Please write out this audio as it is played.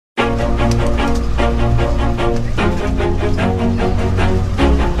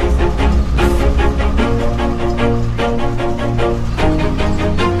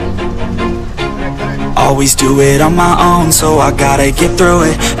always do it on my own, so I gotta get through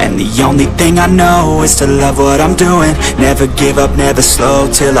it. And the only thing I know is to love what I'm doing. Never give up, never slow,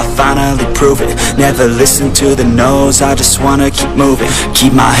 till I finally prove it. Never listen to the no's, I just wanna keep moving.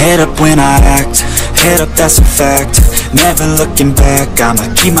 Keep my head up when I act, head up, that's a fact. Never looking back, I'ma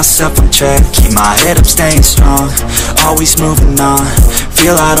keep myself on track. Keep my head up, staying strong, always moving on.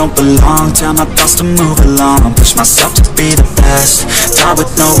 Feel I don't belong, tell my thoughts to move along. Push myself to be the best, die with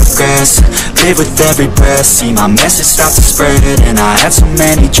no regrets. Live with every breath, see my message start to spread. And I had so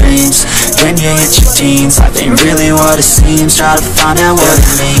many dreams, when you hit your teens, life ain't really what it seems. Try to find out what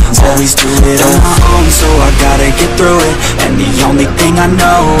it means, always do it on my own, so I gotta get through it. And the only thing I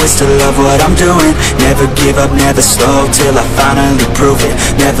know is to love what I'm doing. Never give up, never slow, till I finally prove it.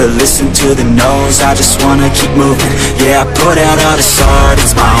 Never listen to the no's, I just wanna keep moving. Yeah, I put out all this art,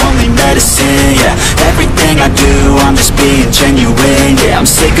 it's my only medicine. Yeah, everything I do, I'm just being genuine. Yeah, I'm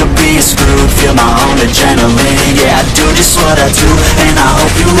sick of being screwed, feel my own adrenaline. Yeah, I do just what I do, and I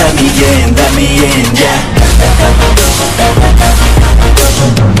hope you let me in, yeah.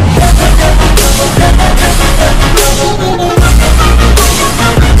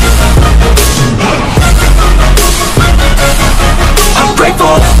 I'm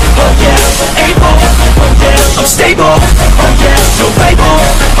grateful, oh yeah, able, oh yeah, I'm stable, oh yeah, no label,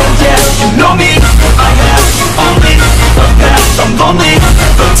 oh yeah, you know me, I have only the path, I'm lonely,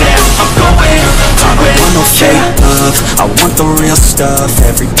 but damn, I'm going to win. I want no fake love, I want the real stuff.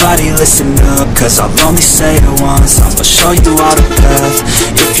 Everybody listen up, cause I'll only say it once. I'm gonna show you all the path,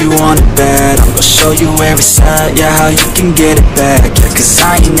 if you want it bad. I'm gonna show you every side, yeah, how you can get it back. Yeah, cause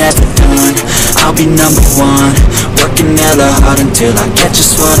I ain't never done, I'll be number one. Working hella hard until I get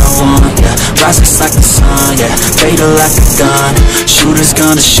just what I want. Yeah, rising like the sun, yeah, fatal like a gun. Shooters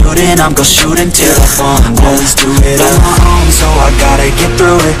gonna shoot and I'm gonna shoot until I fall. Always do it on my own, so I gotta get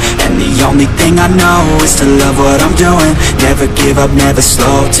through it. And the only thing I know is to love what I'm doing. Never give up, never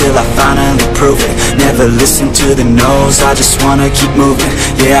slow, till I finally prove it. Never listen to the no's, I just wanna keep moving.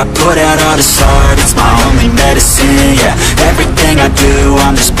 Yeah, I put out all this art, it's my only medicine. Yeah, everything I do,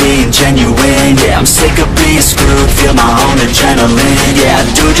 I'm just being genuine. Yeah, I'm sick of being screwed, feel my own adrenaline. Yeah, I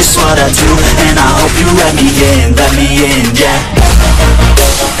do just what I do, and I hope you let me in, yeah.